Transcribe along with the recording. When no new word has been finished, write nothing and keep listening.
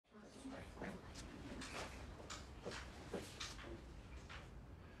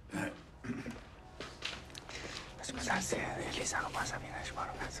Auzi, Eliza nu poate să vină și mă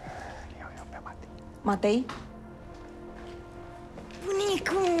ruga să iau eu pe Matei. Matei?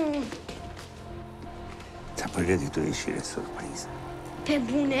 Bunicu! Ți-a pregătit o ieșire surpriză. Pe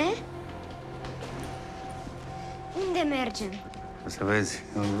bune? Unde mergem? O să vezi,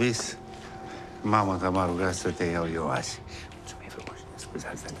 un vis. Mama ta m-a rugat să te iau eu azi. Mulțumim frumos.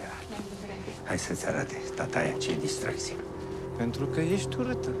 Scuzați de la. Hai să-ți arate tataia ce distracție. Pentru că ești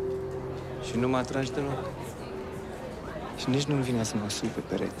urâtă și nu mă atragi deloc. Și nici nu-mi vine să mă sui pe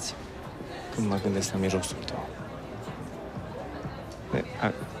pereți când mă gândesc la mirosul tău.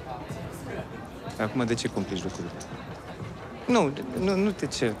 Acum de ce complici lucrurile? Nu te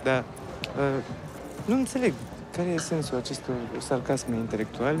cer, dar nu înțeleg care e sensul acestor sarcasme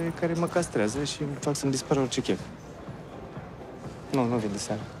intelectuale care mă castrează și îmi fac să-mi dispară orice chef. Nu vin de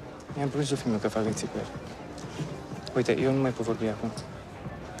seara. Mi-am promis Sofie că fac lecții cu el. Uite, eu nu mai pot vorbi acum.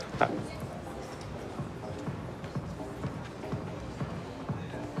 Da.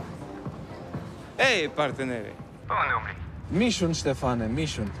 Ei, partenere! Pe unde umbli? Mișun, Stefane,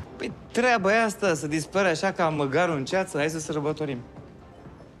 mișun. Păi treaba e asta, să dispare așa ca măgarul în ceață, hai să sărbătorim.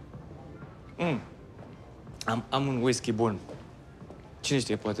 Am un whisky bun. Cine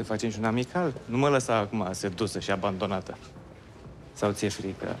știe, poate facem și un amical? Nu mă lăsa acum sedusă și abandonată. Sau ți-e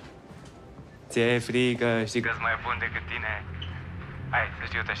frică? Ți-e frică, știi că-s mai bun decât tine. Hai, să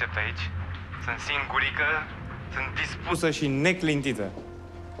știi, eu te aștept aici. Sunt singurică, sunt dispusă și neclintită.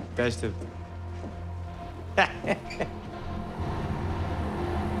 Te aștept.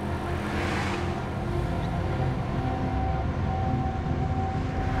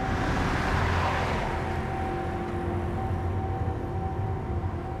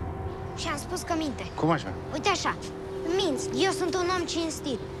 Și-am spus că minte. Cum așa? Uite așa, minți, eu sunt un om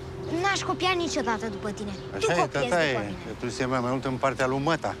cinstit. N-aș copia niciodată după tine. Așa e, tataie. Tu se mai mult în partea lui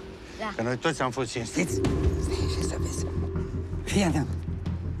măta. Da. Că noi toți am fost cinstiți. Stai și să vezi. Fii atent.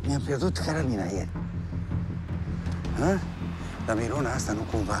 Mi-am pierdut carabina ieri. Ha? Dar Miruna asta nu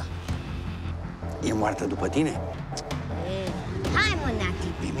cumva e moartă după tine? Hai, mă,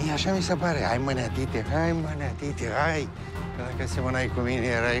 neatite. Mie așa mi se pare. Hai, mă, neatite, hai, mă, neatite, hai. Că dacă semănai cu mine,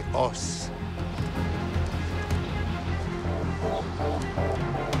 erai os.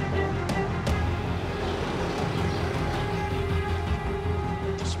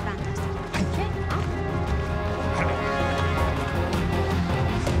 Uite și planta asta. Hai.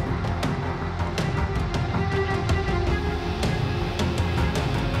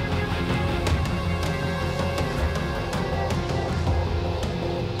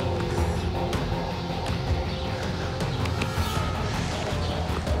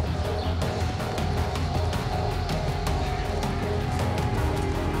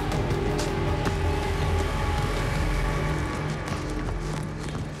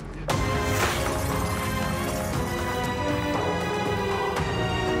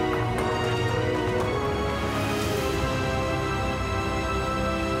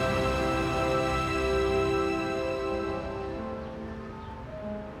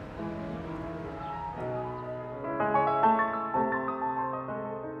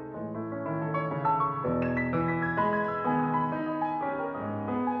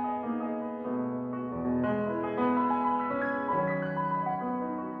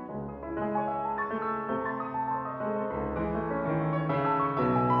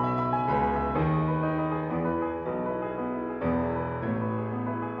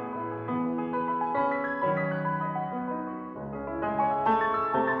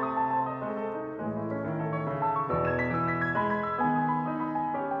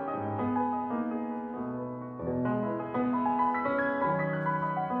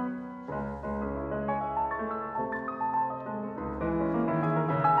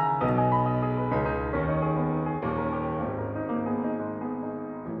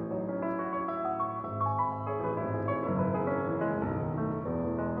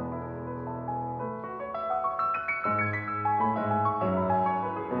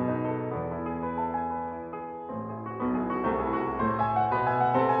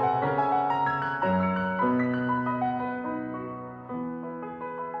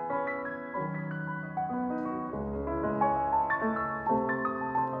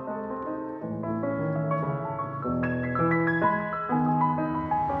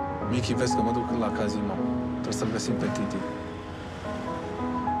 Michi, vezi că mă duc la casino. Trebuie să-l găsim pe Titi.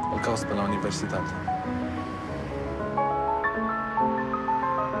 Îl cauți pe la universitate.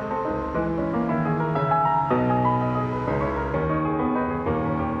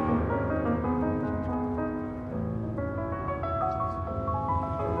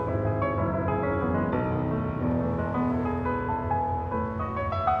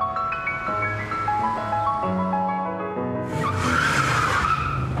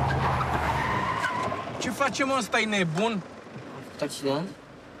 face, mă? Ăsta e nebun? Am făcut accident?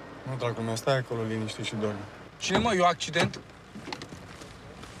 Nu, dragul meu, stai acolo liniștit și dormi. Cine, mă? Eu accident?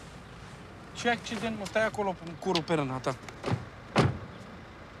 Ce accident, mă? Stai acolo cu curul pe râna ta.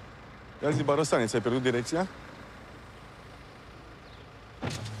 Ia zi, Barosani, ți-ai pierdut direcția?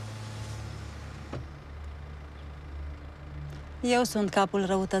 Eu sunt capul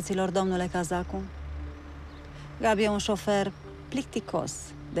răutăților, domnule Cazacu. Gabi e un șofer plicticos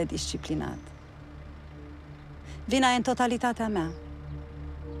de disciplinat. Vina e în totalitatea mea.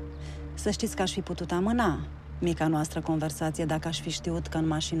 Să știți că aș fi putut amâna mica noastră conversație dacă aș fi știut că în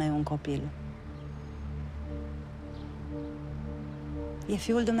mașină e un copil. E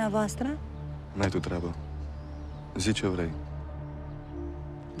fiul dumneavoastră? N-ai tu treabă. Zi ce vrei.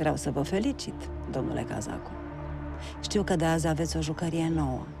 Vreau să vă felicit, domnule Cazacu. Știu că de azi aveți o jucărie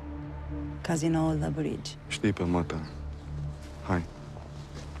nouă. Casinoul The Bridge. Știi pe măta. Hai.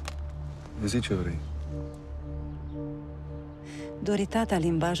 Zi ce vrei. Duritatea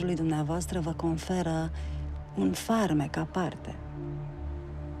limbajului dumneavoastră vă conferă un farmec aparte.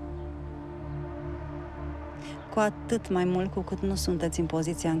 Cu atât mai mult cu cât nu sunteți în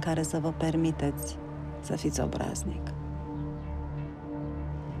poziția în care să vă permiteți să fiți obraznic.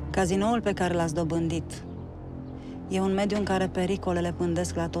 Casinoul pe care l-ați dobândit e un mediu în care pericolele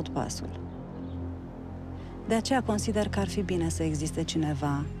pândesc la tot pasul. De aceea consider că ar fi bine să existe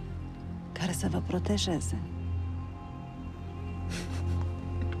cineva care să vă protejeze.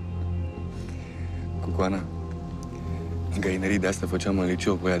 Cucoana, găinării de asta făceam în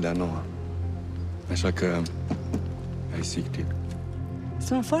liceu cu ea de-a noua. Așa că ai sictit.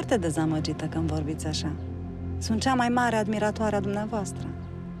 Sunt foarte dezamăgită când vorbiți așa. Sunt cea mai mare admiratoare a dumneavoastră.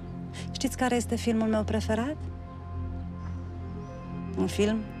 Știți care este filmul meu preferat? Un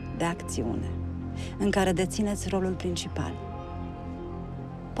film de acțiune, în care dețineți rolul principal.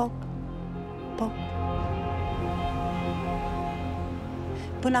 Poc, poc.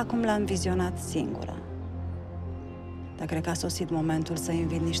 Până acum l-am vizionat singură. Dar cred că a sosit momentul să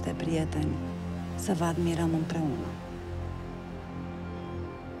invit niște prieteni să vă admirăm împreună.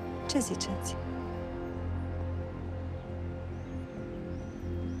 Ce ziceți?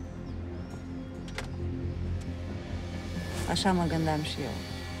 Așa mă gândeam și eu.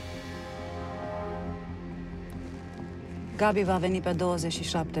 Gabi va veni pe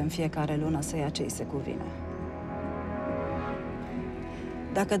 27 în fiecare lună să ia ce-i se cuvine.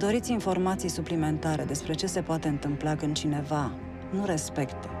 Dacă doriți informații suplimentare despre ce se poate întâmpla când cineva nu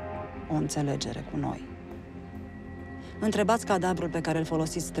respectă o înțelegere cu noi, întrebați cadavrul pe care îl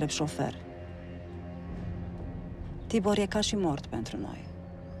folosiți drept șofer. Tibor e ca și mort pentru noi,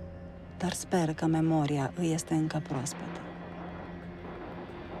 dar sper că memoria îi este încă proaspătă.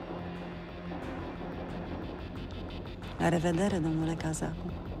 La revedere, domnule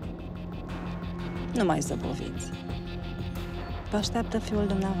Cazacu. Nu mai zăboviți. Vă așteaptă fiul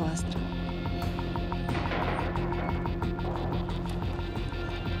dumneavoastră.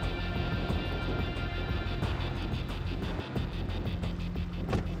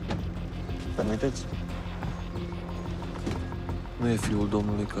 Permiteți? Nu e fiul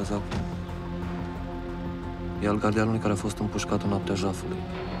domnului Cazacu. E al gardianului care a fost împușcat în noaptea jafului.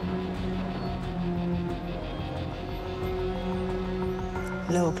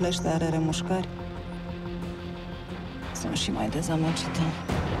 Leo Clește are remușcări. Sunt și mai dezamăgită.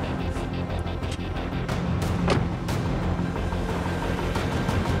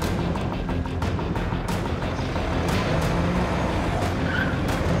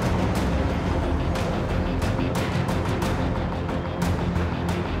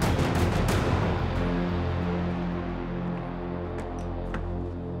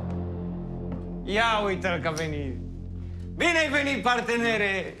 Ia uite-l că a venit! Bine ai venit,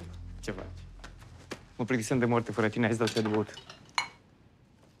 partenere! Ce faci? Mă plictisem de moarte fără tine, hai să dau ce de băut.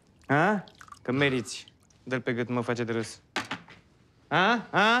 A? Că meriți. Dă-l pe gât, mă face de râs. A?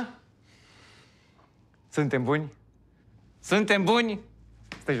 A? Suntem buni? Suntem buni?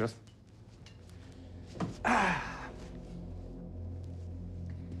 Stai jos.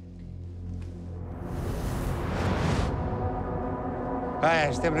 Aia,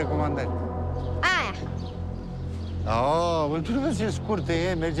 aștept recomandări. Aia. Oh, bă, tu nu vezi ce scurtă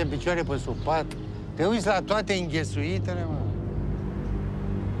e, merge în picioare pe sub pat. Te uiți la toate înghesuitele, mă.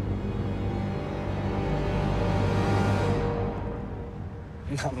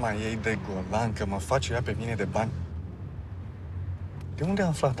 Nu mai iei de golan, că mă face ea pe mine de bani. De unde a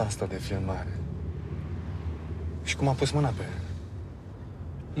aflat asta de filmare? Și cum a pus mâna pe ea?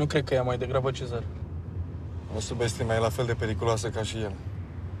 Nu cred că ea mai degrabă Cezar. O subestima, e la fel de periculoasă ca și el.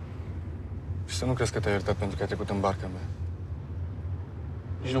 Și să nu crezi că te-ai iertat pentru că ai trecut în barca mea.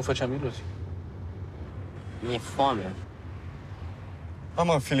 Nici nu făceam iluzii. Mi-e foame. Ha,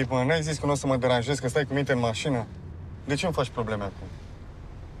 mă, Filip, mă, n-ai zis că nu o să mă deranjez, că stai cu minte în mașină? De ce îmi faci probleme acum?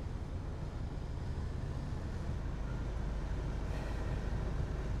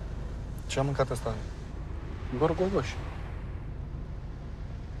 Ce am mâncat ăsta? Gorgogoș.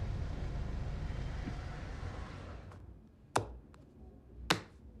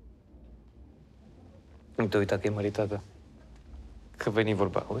 Nu te uita că e măritată. Că veni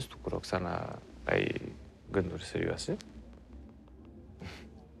vorba. Auzi, tu cu Roxana ai gânduri serioase?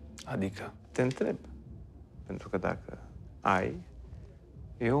 Adică? Te întreb. Pentru că dacă ai,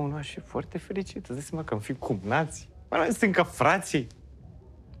 eu nu aș fi foarte fericit. Îți dai seama că am fi cumnați? Mai noi suntem ca frații.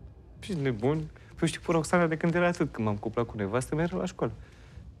 Și nebuni. Eu știu cu Roxana de când era atât. Când m-am cuplat cu nevastă, mereu la școală.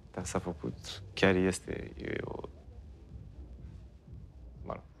 Dar s-a făcut, chiar este, e o...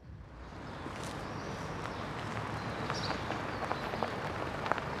 Mă rog.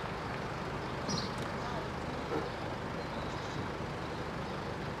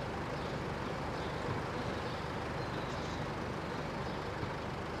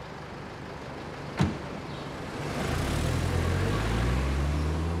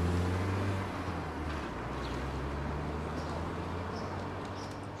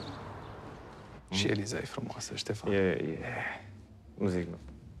 Și Eliza e frumoasă, Ștefan. Nu zic nu.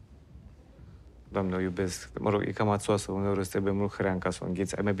 Doamne, o iubesc. Mă rog, e cam ațoasă, uneori îți trebuie mult hrean ca să o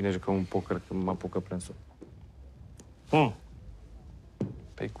înghiți. Ai mai bine jucăm un poker când mă apucă plânsul.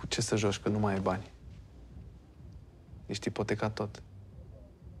 Păi cu ce să joci, că nu mai ai bani? Ești ipotecat tot.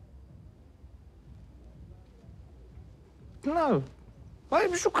 Nu, mai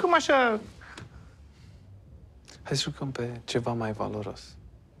jucăm așa... Hai să jucăm pe ceva mai valoros.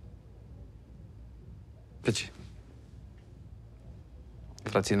 Pe ce?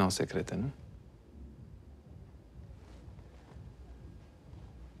 Frații n-au secrete, nu?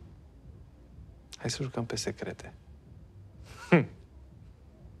 Hai să jucăm pe secrete.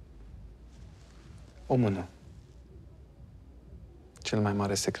 O mână. Cel mai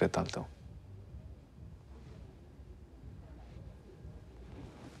mare secret al tău.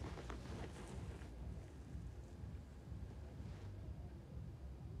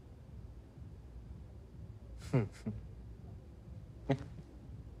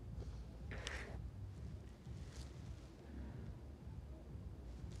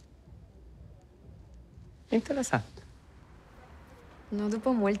 Interesant. Nu după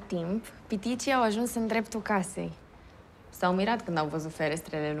mult timp, piticii au ajuns în dreptul casei. S-au mirat când au văzut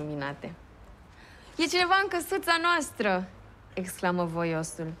ferestrele luminate. E cineva în căsuța noastră! Exclamă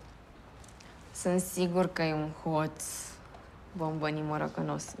voiosul. Sunt sigur că e un hoț, bombăni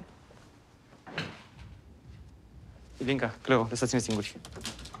morocănosul. Ilinca, Cleo, lăsați-ne singuri.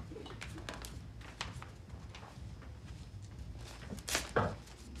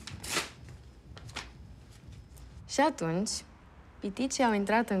 Și atunci, piticii au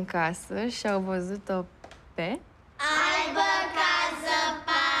intrat în casă și au văzut-o pe... Albă ca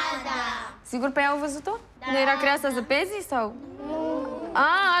zăpada! Sigur pe ea au văzut-o? Da. Nu era creasa zăpezii sau... Nu. A,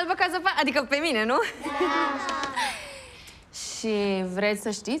 albă ca zăpada, adică pe mine, nu? Da. Și vreți să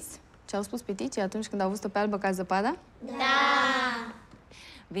știți ce au spus piticii atunci când au văzut-o pe albă ca zăpada? Da!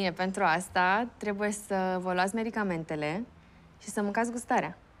 Bine, pentru asta trebuie să vă luați medicamentele și să mâncați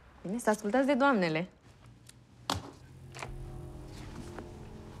gustarea. Bine? Să ascultați de doamnele.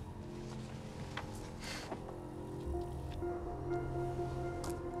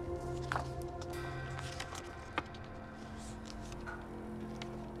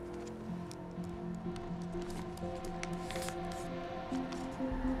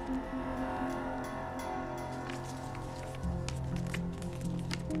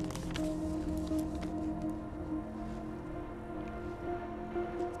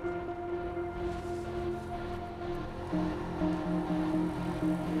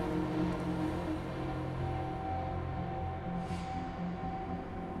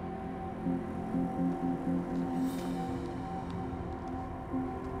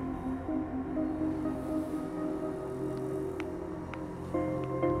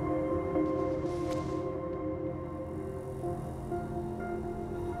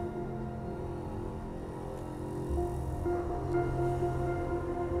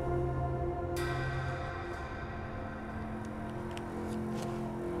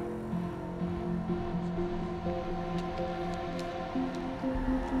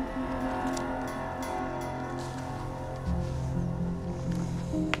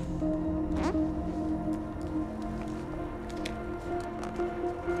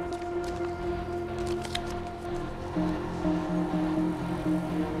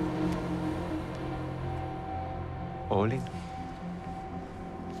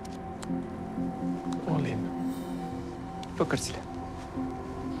 cărțile.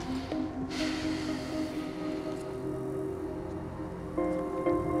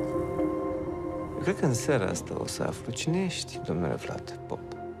 Eu cred că în seara asta o să aflu cine ești, domnule Vlad Pop.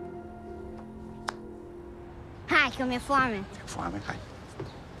 Hai, că mi-e foame. E foame, hai.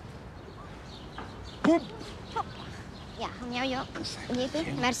 Ia, îmi iau eu. Iei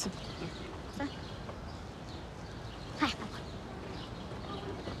tu? Mersi. Hai, papa.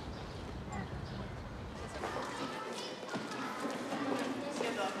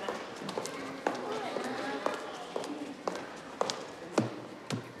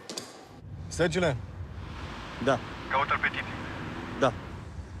 Sergiule, Da, caută-l pe Titi. da.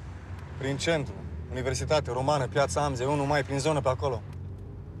 Prin centru, Universitate Romană, Piața Amze, 1 mai, prin zonă pe acolo.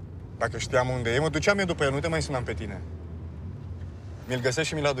 Dacă știam unde e, mă duceam eu după el, nu te mai sunam pe tine. Mi-l găsești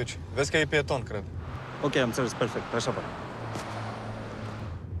și mi-l aduci. Vezi că e pieton, cred. Ok, am înțeles, perfect, așa fac.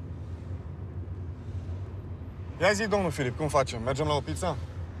 Ia zi, domnul Filip, cum facem? Mergem la o pizza?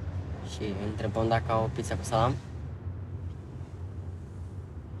 Și îl întrebăm dacă au o pizza cu salam?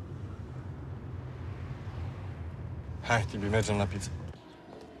 Hai, Tibi, mergem la pizza.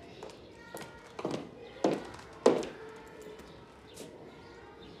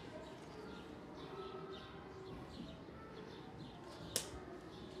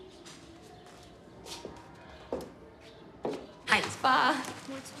 Hai, pa!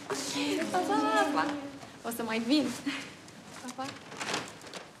 Pa, pa, pa! O să mai vin. Pa, pa!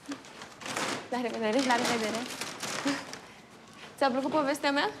 La revedere! La revedere! Ți-a plăcut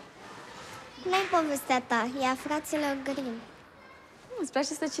povestea mea? Nu-i povestea ta, e a fraților Grimm. Îți place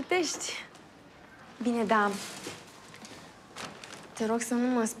să citești. Bine, da. Te rog să nu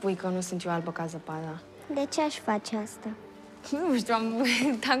mă spui că nu sunt eu albă ca zăpada. De ce aș face asta? Nu știu,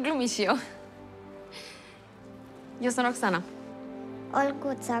 am glumit și eu. Eu sunt Roxana.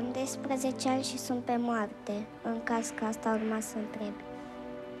 Olguța, am 12 ani și sunt pe moarte. În caz că asta urma să întrebi.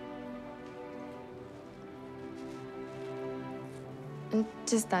 În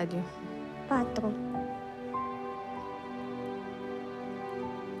ce stadiu? 4.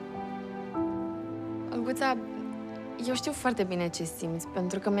 Olguța, eu știu foarte bine ce simți,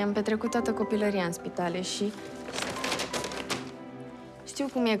 pentru că mi-am petrecut toată copilăria în spitale și știu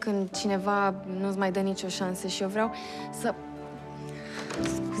cum e când cineva nu-ți mai dă nicio șansă și eu vreau să...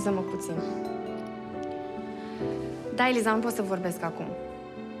 Scuză-mă puțin. Da, Eliza, nu pot să vorbesc acum.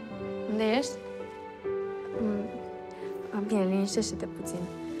 Unde ești? Bine, liniștește-te puțin.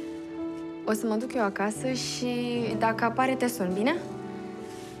 O să mă duc eu acasă și dacă apare te sun, bine?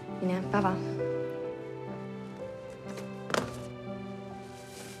 Bine, pa, pa.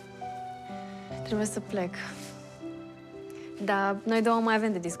 Trebuie să plec. Dar noi două mai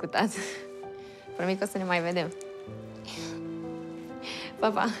avem de discutat. Promit că o să ne mai vedem. Pa,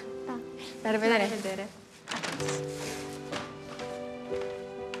 pa. Pa. La revedere. La revedere.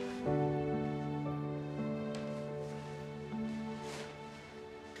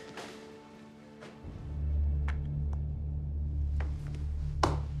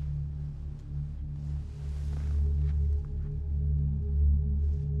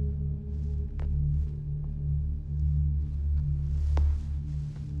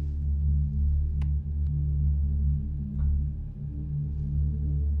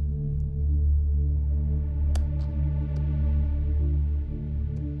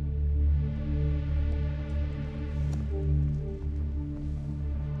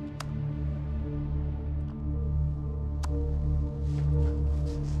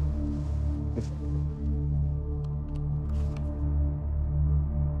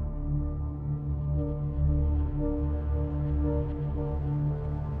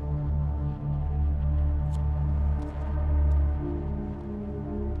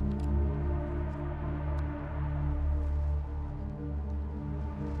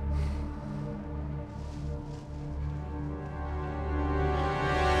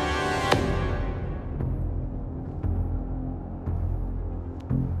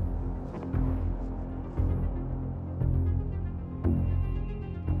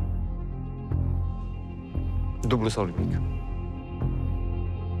 Dublu sau nimic?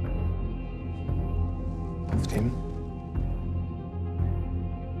 Poftim?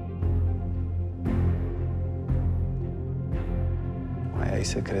 Mai ai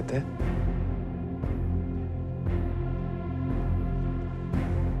secrete?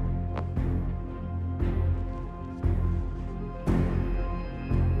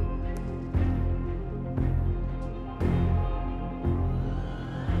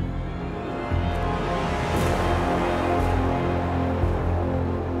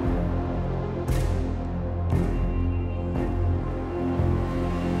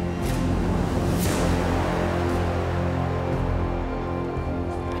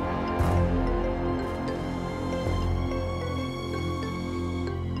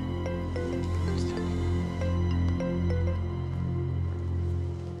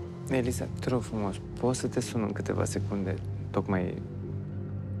 Eliza, te rog frumos, poți să te sun în câteva secunde? Tocmai...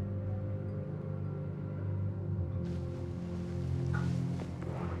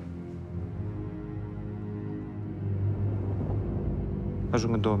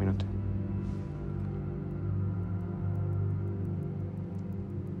 Ajung în 2 minute.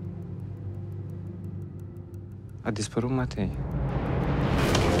 A dispărut Matei.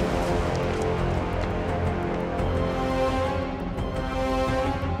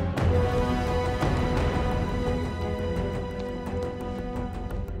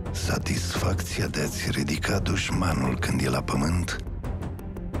 Satisfacția de a-ți ridica dușmanul când e la pământ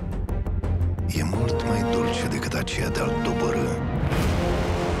e mult mai dulce decât aceea de-a-l doborî.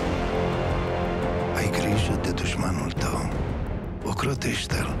 Ai grijă de dușmanul tău,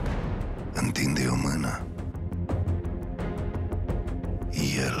 ocrotește-l, întinde-i o mână.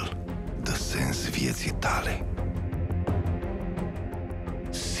 El dă sens vieții tale.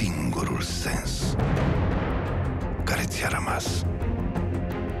 Singurul sens care ți-a rămas.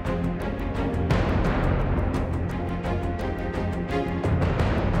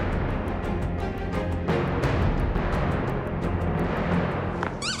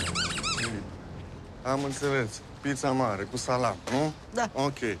 Am înțeles. Pizza mare, cu salam, nu? Da.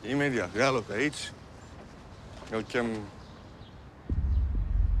 Ok, imediat. Ia loc aici. Îl chem...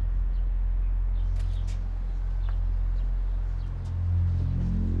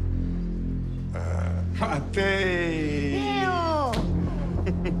 Matei! Leo!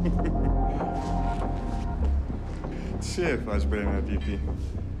 Ce faci, Brena, Titi?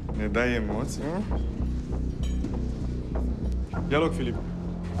 Ne dai emoții, nu? Ia loc, Filip.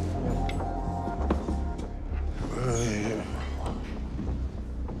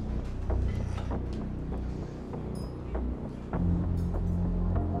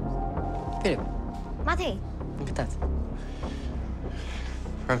 Filip, Matei, invitați.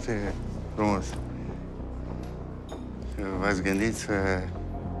 Foarte frumos. V-ați gândit să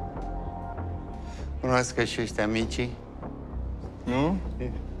cunoască și ăștia micii? Nu?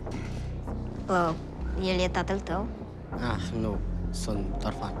 el e tatăl tău? Ah, nu, sunt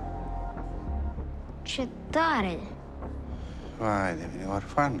orfan. Ce tare! Vai de mine,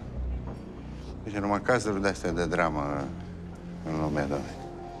 orfan. Deci numai cazuri de-astea de dramă în lumea, Doamne.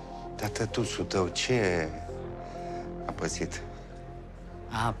 Dar tătuțul tău, ce a pățit?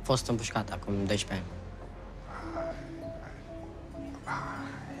 A fost împușcat acum 12 ani.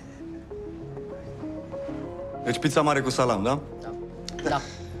 Deci pizza mare cu salam, da? Da.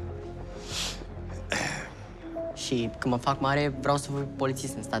 Și când mă fac mare, vreau să fiu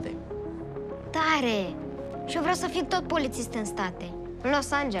polițist în state. Tare! Și eu vreau să fiu tot polițist în state, în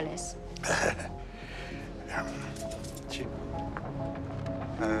Los Angeles. Ce?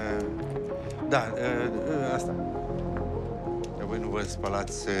 Da, asta. Dar voi nu vă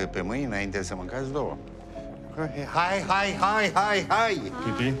spălați pe mâini înainte să mâncați două? Hai!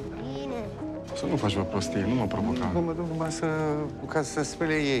 Titi, Bine. să nu faci o prostie, nu mă provoca. Bă, mă duc numai ca să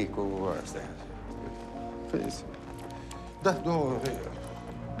spele ei cu astea. Vezi? Da, două.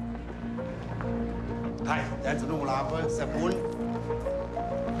 Hai, dați drumul la apă, săpun.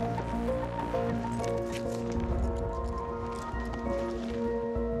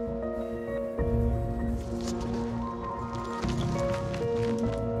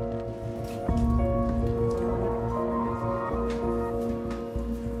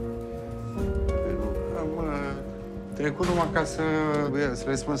 Trecut numai ca să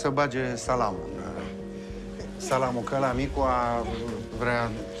le spun să bage salamul. Salamul, că ăla micu vrea...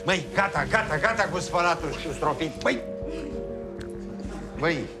 Băi, gata cu spălatul și cu stropit.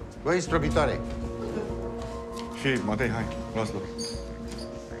 Băi, stropitoare. Și, Matei, hai, luați loc.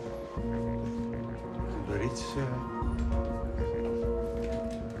 Doriți?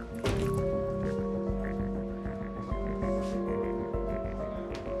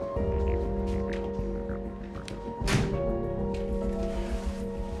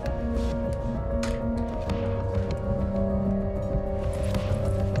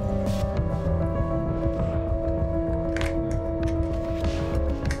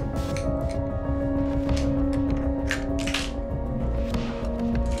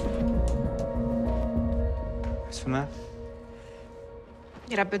 Suna?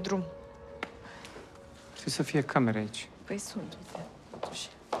 Era pe drum. Trebuie să fie camere aici. Păi sunt, uite.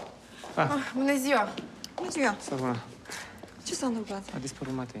 Bună ziua! Bună ziua! Sărbuna. Ce s-a întâmplat? A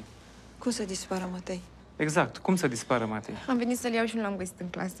dispărut Matei. Cum să dispară Matei? Exact. Cum să dispară Matei? Am venit să-l iau și nu l-am găsit în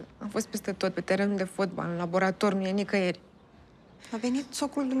clasă. Am fost peste tot, pe terenul de fotbal, în laborator, nu e nicăieri. A venit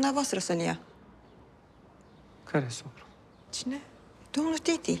socrul dumneavoastră să-l ia. Care socru? Cine? Domnul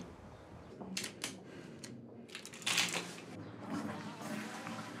Titi.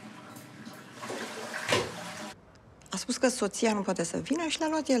 spus că soția nu poate să vină și l-a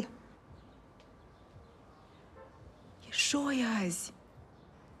luat el. E joi azi.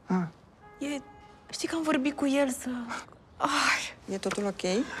 Știi că am vorbit cu el să... E totul ok?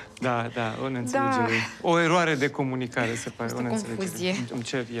 Da, o neînțelegere. O eroare de comunicare, se pare. Este o confuzie. Îmi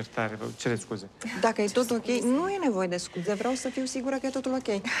cer iertare, vă cer scuze. Dacă e tot ok, nu e nevoie de scuze. Vreau să fiu sigură că e totul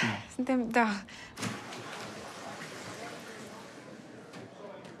ok. Suntem, da.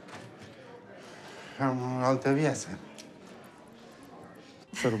 Am o altă viață.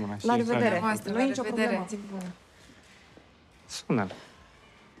 Să rămână. La revedere. Nu e nicio problemă. Sună-l.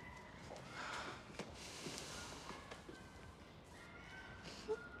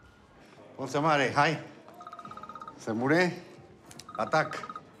 Forță mare, hai! Să mure,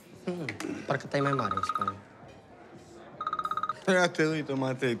 atac! Parcă tai mai mare, spune. Ia te uită,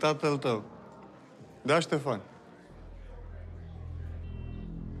 Matei, tatăl tău. Da, Ștefan?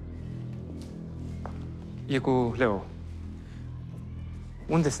 E cu Leo.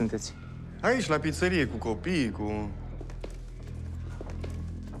 Unde sunteți? Aici, la pizzerie, cu copiii, cu...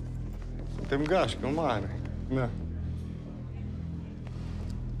 Suntem gașcă mare, da.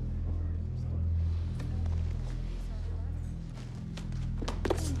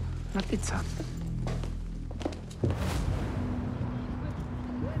 La pizza.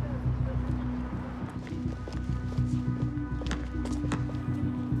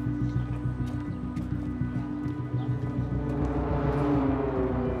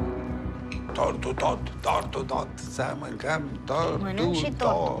 Tortul tot. Să mâncăm tortul Mănânc și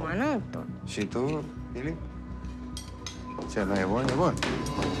tot, mănânc tot. Și tu, Filip? Ce, nu e bun? E bun.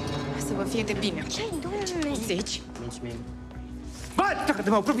 Să vă fie de bine. Ce-i, domnule? Zici? Mulțumim. Bă, dacă te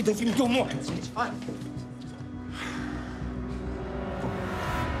mă apropii de Filip, te omor!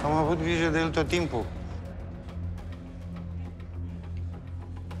 Am avut grijă de el tot timpul.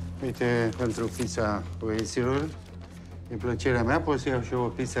 Uite, pentru pizza băieților, e plăcerea mea, pot să iau și eu o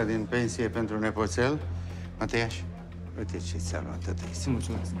pizza din pensie pentru nepoțel. Mateiaș, uite ce ți-a luat tătăi.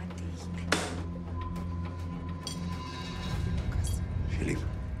 Mulțumesc. Filip,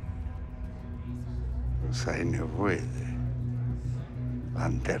 o să ai nevoie de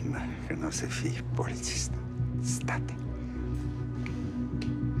lanternă când o să fii polițist. State.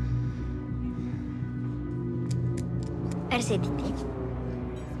 Mersi, titi.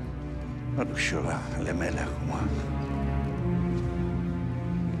 Mă duc și eu la ale mele acum.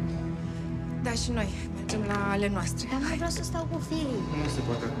 Da, și noi. Mergem la ale noastre. Dar mai vreau să stau cu Filip. Nu se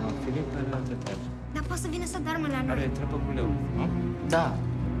poate acum. Filip are altă treabă. Dar poate să vină să doarmă la noi. Are treabă cu Leo, nu? Da.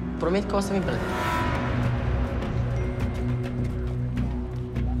 Promit că o să vin pe la tine.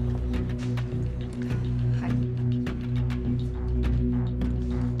 Hai.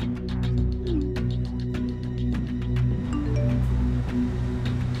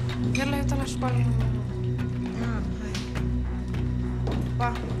 Iar l-ai uitat la școală. Da. Hai.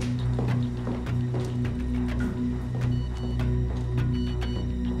 Pa.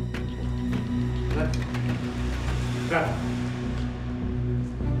 Da.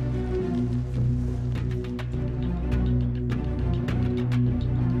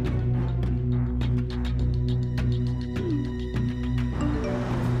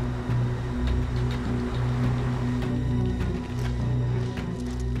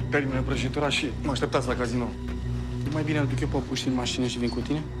 Termină prăjitura și mă așteptați la casino. Nu mai bine îl duc eu pe puști în mașină și vin cu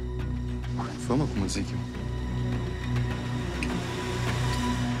tine? Fă-mă cum îți zic eu.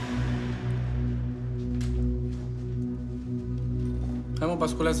 Hai mă,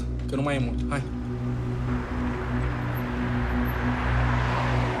 basculează, că nu mai e mult. Hai.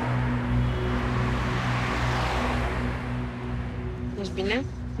 Ești bine?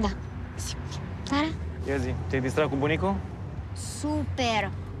 Da. Sara? Ia zi, te-ai distrat cu bunicul?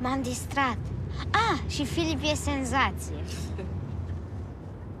 Super! M-am distrat. Și Filip e senzație.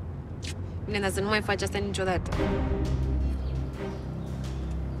 Bine, dar să nu mai faci asta niciodată.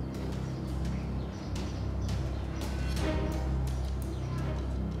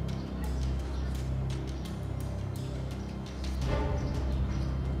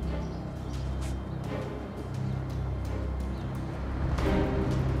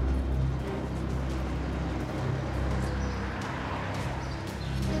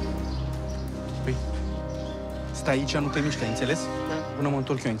 Păi, stai aici, nu te miști, ai înțeles? Da. Până mă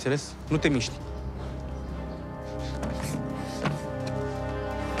întorc eu, ai înțeles? Nu te miști.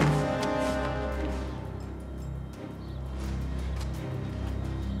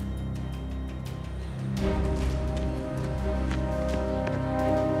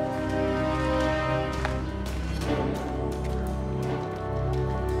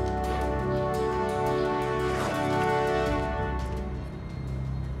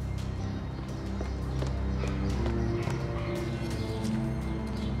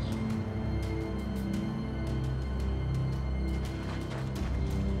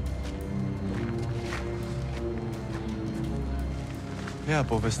 Ia,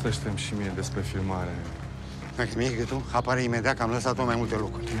 povestește-mi și mie despre filmare. Dacă mi-e că tu, apare imediat că am lăsat-o mai multe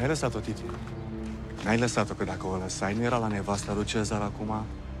locuri. N-ai lăsat-o, Titi. N-ai lăsat-o, că dacă o lăsai, nu era la nevasta lui Cezar acum?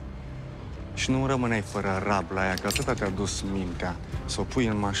 Și nu rămâneai fără rab la ea, că atâta te-a dus mintea să o pui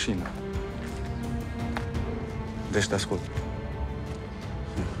în mașină. Deci te ascult.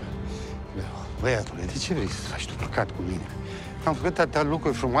 Băiatule, de ce vrei să faci tu păcat cu mine? Am făcut atâtea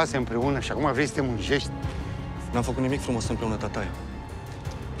lucruri frumoase împreună și acum vrei să te muncești? N-am făcut nimic frumos împreună, tataie.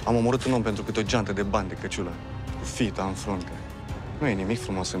 Am omorât un om pentru câte o geantă de bani de căciulă, cu fita în frunte. Nu e nimic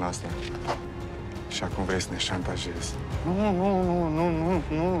frumos în asta. Și acum vrei să ne șantajezi.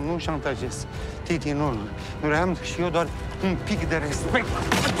 Nu șantajez. Titi, nu. Vreau și eu doar un pic de respect.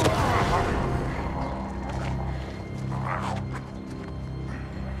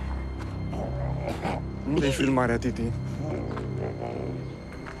 Unde-i filmarea, Titi?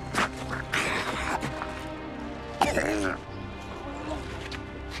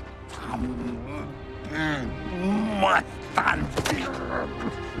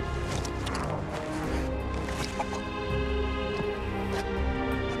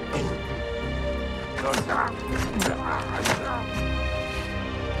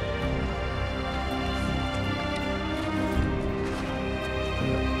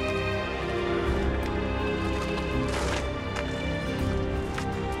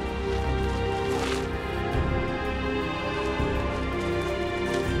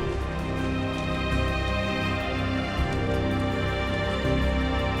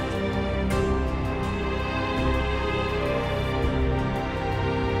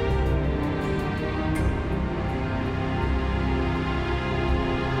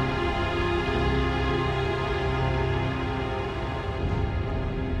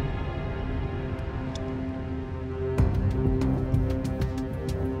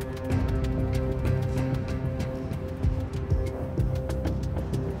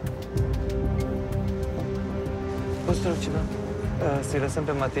 Poți să rog ceva? Să-i lăsăm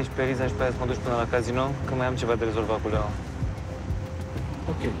pe Matei și pe Eliza și pe aia să mă duci până la casino, că mai am ceva de rezolvat cu Leo.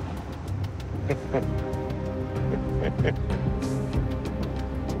 Ok.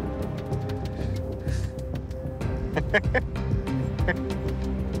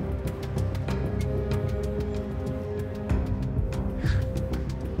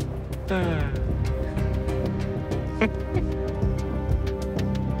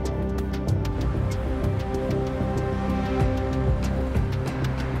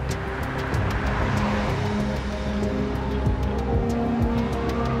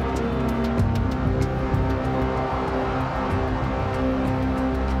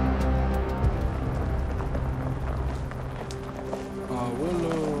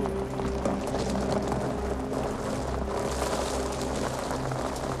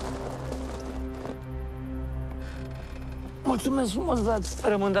 Mulțumesc frumos, Vlad.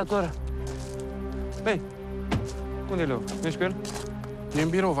 Rămân dator. Hei, unde e Leo? Nu ești cu el? E în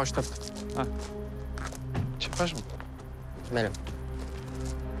birou, vă așteaptă. Ah. Ce faci, mă? Mereu.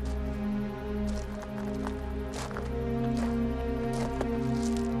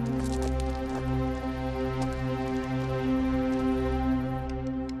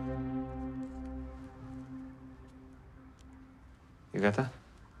 E gata?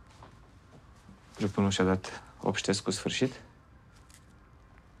 Grupul nu și-a dat obștesc cu sfârșit?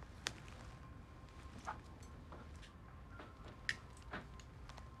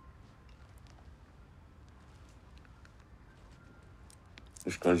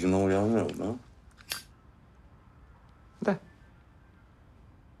 Deci cazinoul e al meu, da? Da.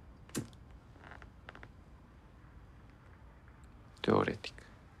 Teoretic.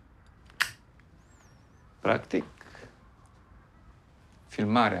 Practic,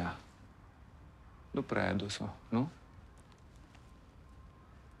 filmarea nu prea ai adus-o, nu?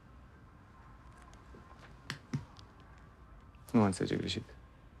 Nu mă înțelege greșit.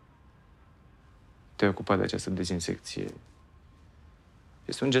 Te-ai ocupat de această dezinsecție.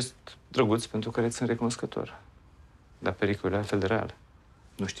 Este un gest drăguț pentru care îți sunt recunoscător. Dar pericolul e altfel de real.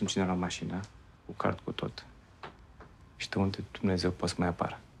 Nu știm cine era în mașină, cu card, cu tot. Și de unde Dumnezeu poate să mai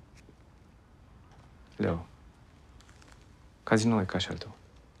apară. Leo, cazinoul e ca și al tău.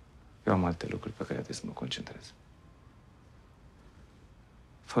 Eu am alte lucruri pe care trebuie să mă concentrez.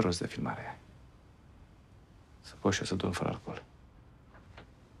 Fă rost de filmarea aia. Să pot și eu să dorm fără alcool.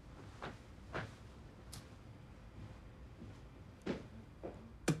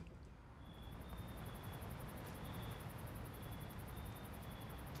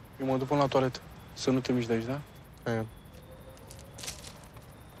 Eu mă duc până la toaletă. Să nu te miști de aici, da? Aia.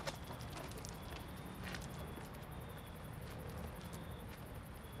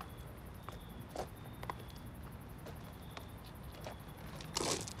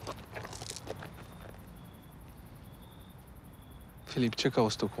 Filip, ce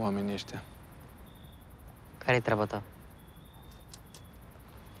cauți tu cu oamenii ăștia? Care-i treaba ta?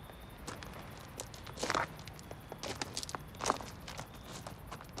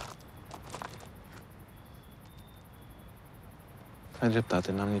 Ai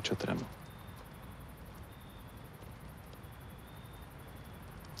dreptate, n-am nicio treabă.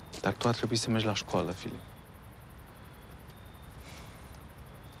 Dar tu ar trebui să mergi la școală, Filip.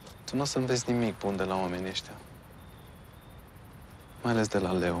 Tu nu o să înveți nimic bun de la oamenii ăștia. Mai ales de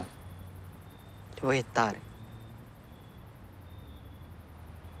la Leo. Leo e tare.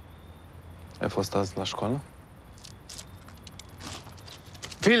 Ai fost azi la școală?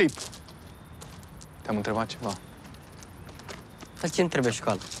 Filip! Te-am întrebat ceva. Dar ce-mi trebuie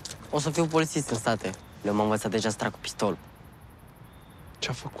școală? O să fiu polițist în state. Leo m-a învățat deja să trag cu pistol.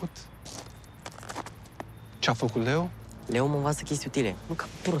 Ce-a făcut? Ce-a făcut Leo? Leo mă învață chestii utile, nu ca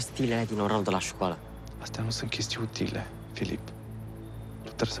prostiile alea din oralul de la școală. Astea nu sunt chestii utile, Filip.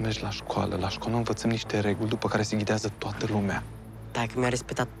 Tu trebuie să mergi la școală. La școală învățăm niște reguli după care se ghidează toată lumea. Dacă mi-a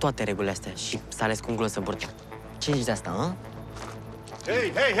respectat toate regulile astea și s-a ales cu un glosă bărtea, ce zici de asta, hă?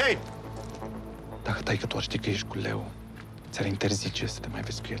 Hei, hei, hei! Dacă taică tu ar ști că ești cu Leo, ți-ar interzice să te mai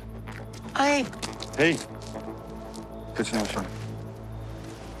vezi cu el. Ai! Hei! Că cine așa?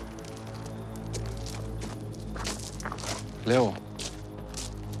 Leo,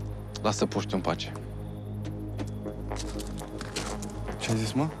 lasă puști în pace. Ce ai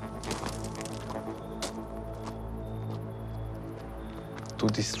zis, mă? Tu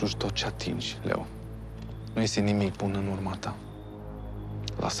distrugi tot ce atingi, Leo. Nu este nimic bun în urma ta.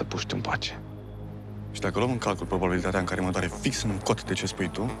 Lasă puști în pace. Și dacă luăm în calcul probabilitatea în care mă doare fix în cot de ce spui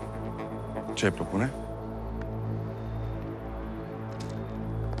tu, ce ai propune?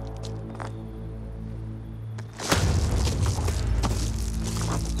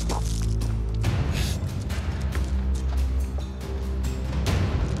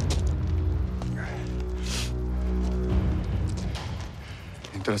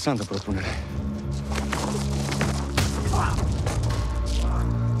 Interesantă propunere.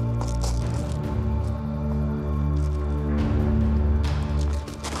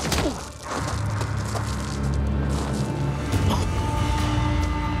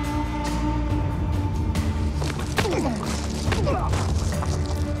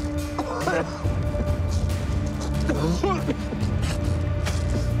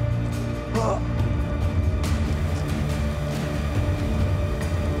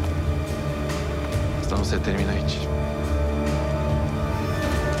 Asta nu se termină aici.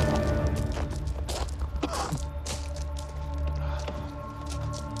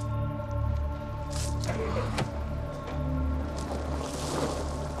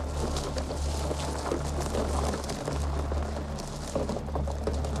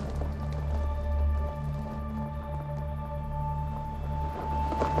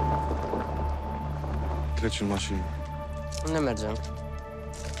 Treci în mașină. Unde mergem?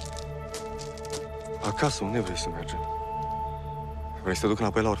 Acasă, unde vrei să mergem? Vrei să te duc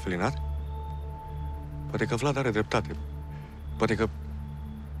înapoi la orfelinat? Poate că Vlad are dreptate. Poate că...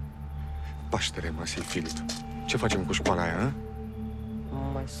 Paștere, mă, sei Filip. Ce facem cu școala aia, hă?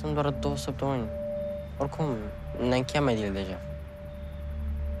 Mai sunt doar 2 săptămâni. Oricum, ne-am încheiat mediile deja.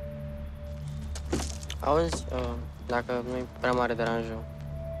 Auzi, dacă nu-i prea mare deranjul,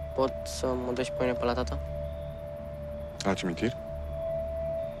 pot să mă duci pe mine pe la tata? La cimitir?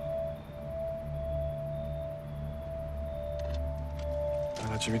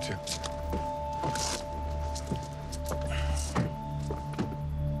 La cimitir.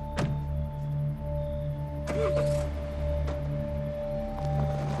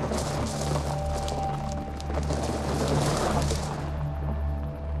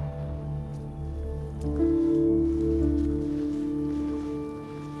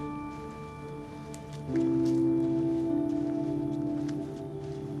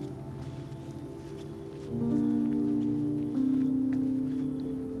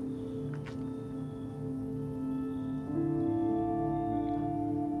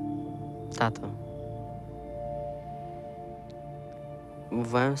 Tată,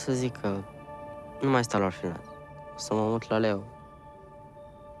 voiam să zic că nu mai stau la orfelinat. O să mă mut la Leo.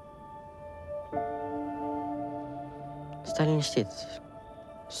 Stai liniștit.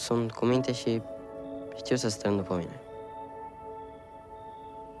 Sunt cu minte și știu să strâng după mine.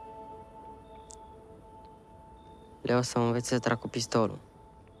 Leo să mă învețe să trag cu pistolul.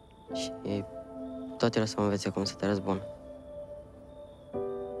 Și tot el o să mă învețe cum să te răzbună.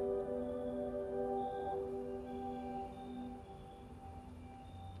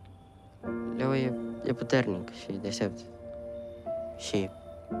 Leo e puternic și deștept. Și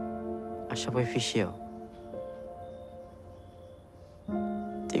așa voi fi și eu.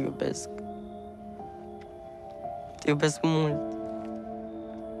 Te iubesc. Te iubesc mult.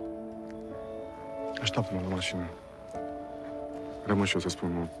 Așteaptă-mă la mașină. Rămân și eu să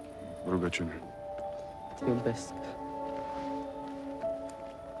spun o rugăciune. Te iubesc.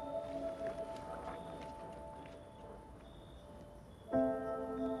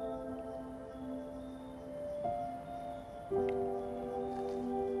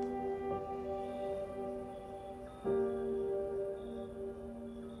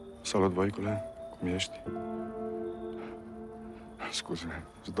 Salut, voicule. Cum ești? Scuze,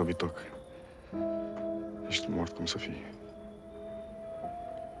 îți dă bitoc. Ești mort cum să fii.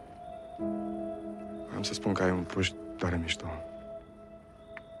 Am să spun că ai un puști tare mișto.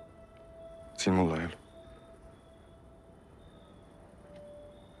 Țin mult la el.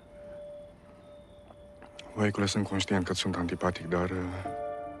 Voicule, sunt conștient că sunt antipatic, dar...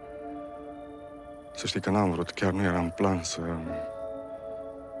 să știi că n-am vrut, chiar nu era în plan să...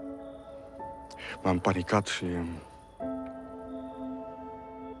 M-am panicat și...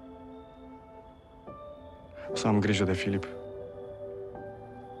 O să am grijă de Filip.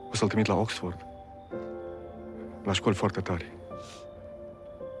 O să-l trimit la Oxford. La școli foarte tari.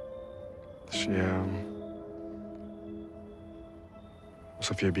 Și... o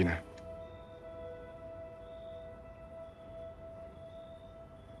să fie bine.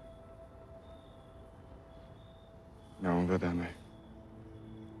 Ne vom vedea noi.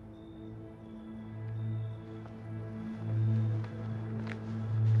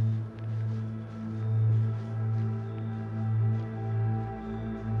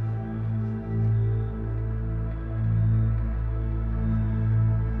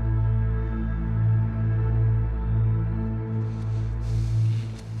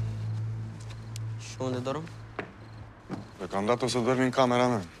 Unde dorm? Deocamdată o să dormi în camera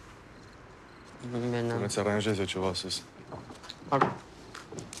mea. Bine. Până ți aranjeze ceva sus.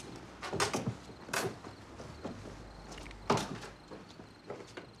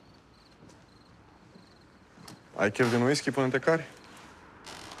 Ai chef de un whisky până te cari?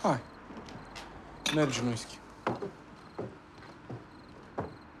 Hai. Mergi în whisky.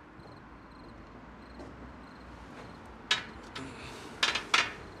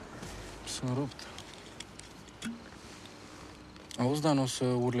 Sunt rupt. Auzi, Dan, o să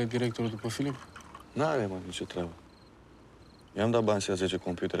urle directorul după Filip? N-are, mă, nicio treabă. I-am dat bani să ia 10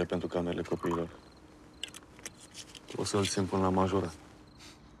 computere pentru camerele copiilor. O să-l țin până la majorat.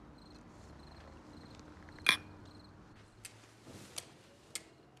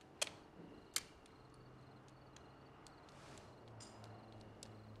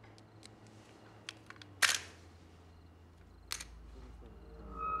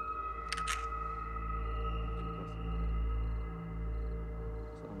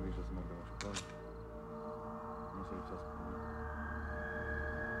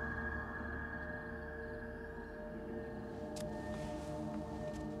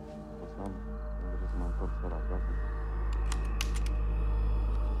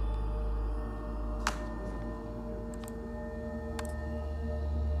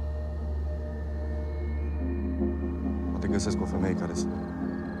 Poate găsesc o femeie care să...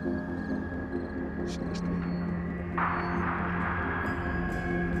 Cine știe?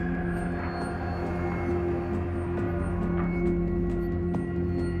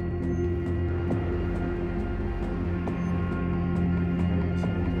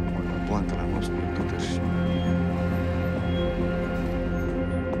 Poantele am spune și...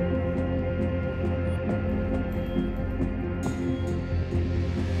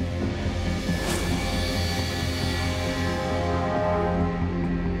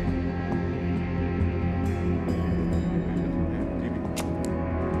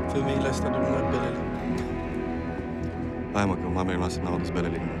 Femeile astea duc numai belele. Hai, mă, că mamei noastre n-au adus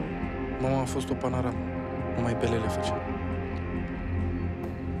belele. Mama a fost o panoramă. Numai belele făcea.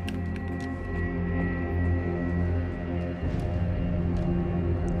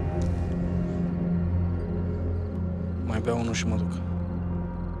 Mai beau unul și mă duc.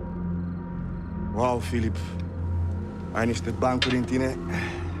 Wow, Filip. Ai niște bancuri în tine?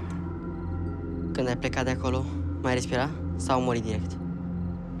 Când ai plecat de acolo, mai respira sau mori direct?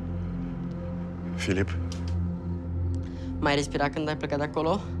 Filip? Mai respira când ai plecat de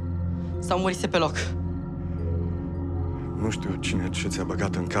acolo sau murise pe loc? Nu știu cine ce ți-a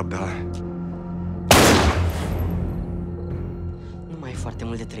băgat în cap, dar... Nu mai ai foarte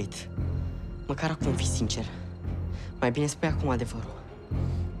mult de trăit. Măcar acum fii sincer. Mai bine spui acum adevărul.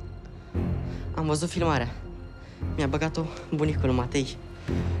 Am văzut filmarea. Mi-a băgat-o bunicul Matei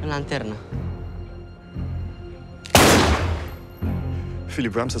în lanternă.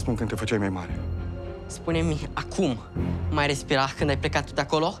 Filip, vreau să spun când te făceai mai mare. Spune-mi, acum, mai respira când ai plecat tu de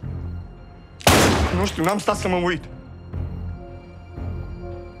acolo? Nu știu, n-am stat să mă uit.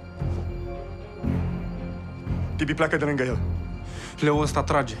 Tibi, pleacă de lângă el. Leo ăsta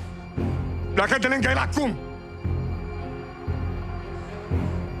trage. Pleacă de lângă el acum!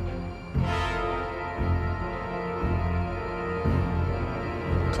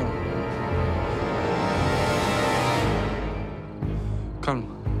 Calm. Calm.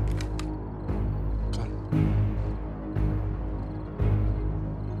 Calm.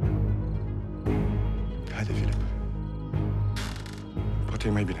 Haide, Filip. Poate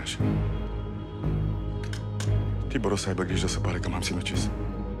e mai bine așa. Tibor o să aibă grijă să pare că m-am sinucis.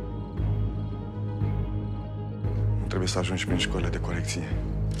 Nu trebuie să ajungi prin școlile de corecție.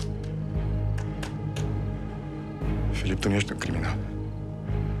 Filip, tu nu ești un criminal.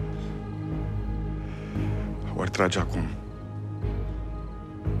 Ori tragi acum,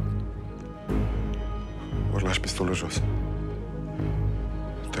 ori lași pistolul jos.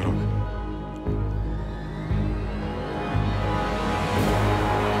 Te rog.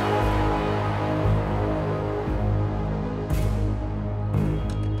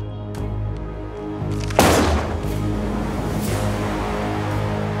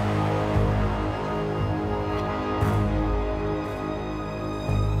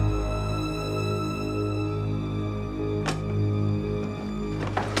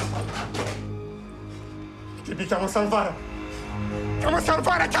 Cheamă salvarea! Cheamă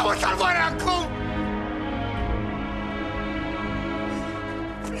salvarea! Cheamă salvarea acum!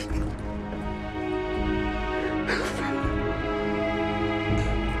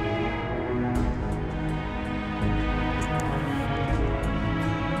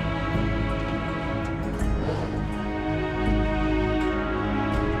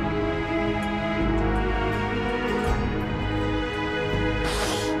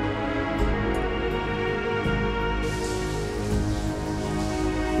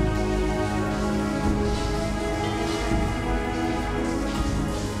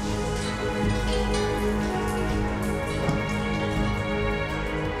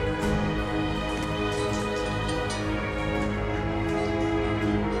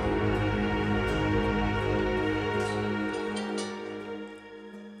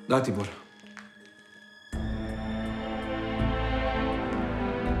 Da, Tibor.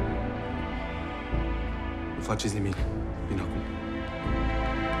 Nu faceți nimic. Vin acum.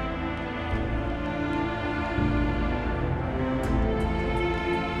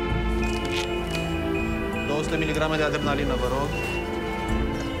 ...200 miligrame de adrenalină, vă rog.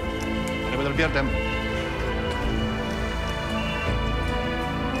 Trebuie să-l pierdem.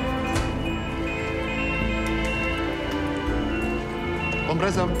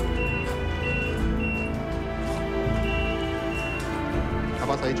 Compresă.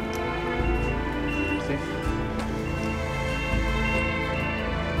 Apasă aici. Mersi.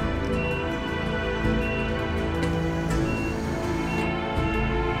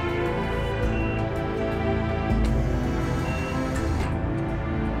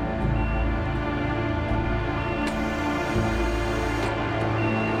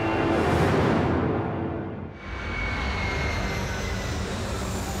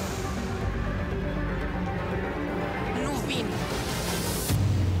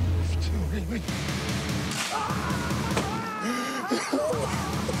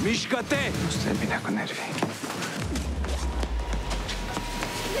 Mișcă-te! Nu stai bine cu nervii.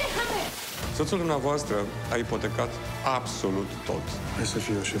 Soțul dumneavoastră a ipotecat absolut tot. Hai să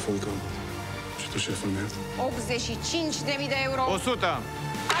fiu eu șeful tău și tu șeful meu. 85.000 de euro. 100!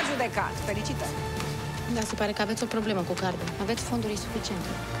 A judecat. Felicitări. Da, se pare că aveți o problemă cu cardul. Aveți fonduri suficiente.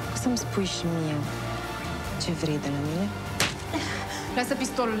 Să-mi spui și mie ce vrei de la mine? Lasă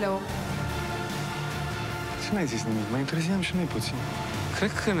pistolul, Leo. Ce n-ai zis nimic? Mai întârziam și noi puțin.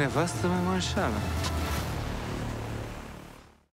 Cred că nevastă mea mă înșală.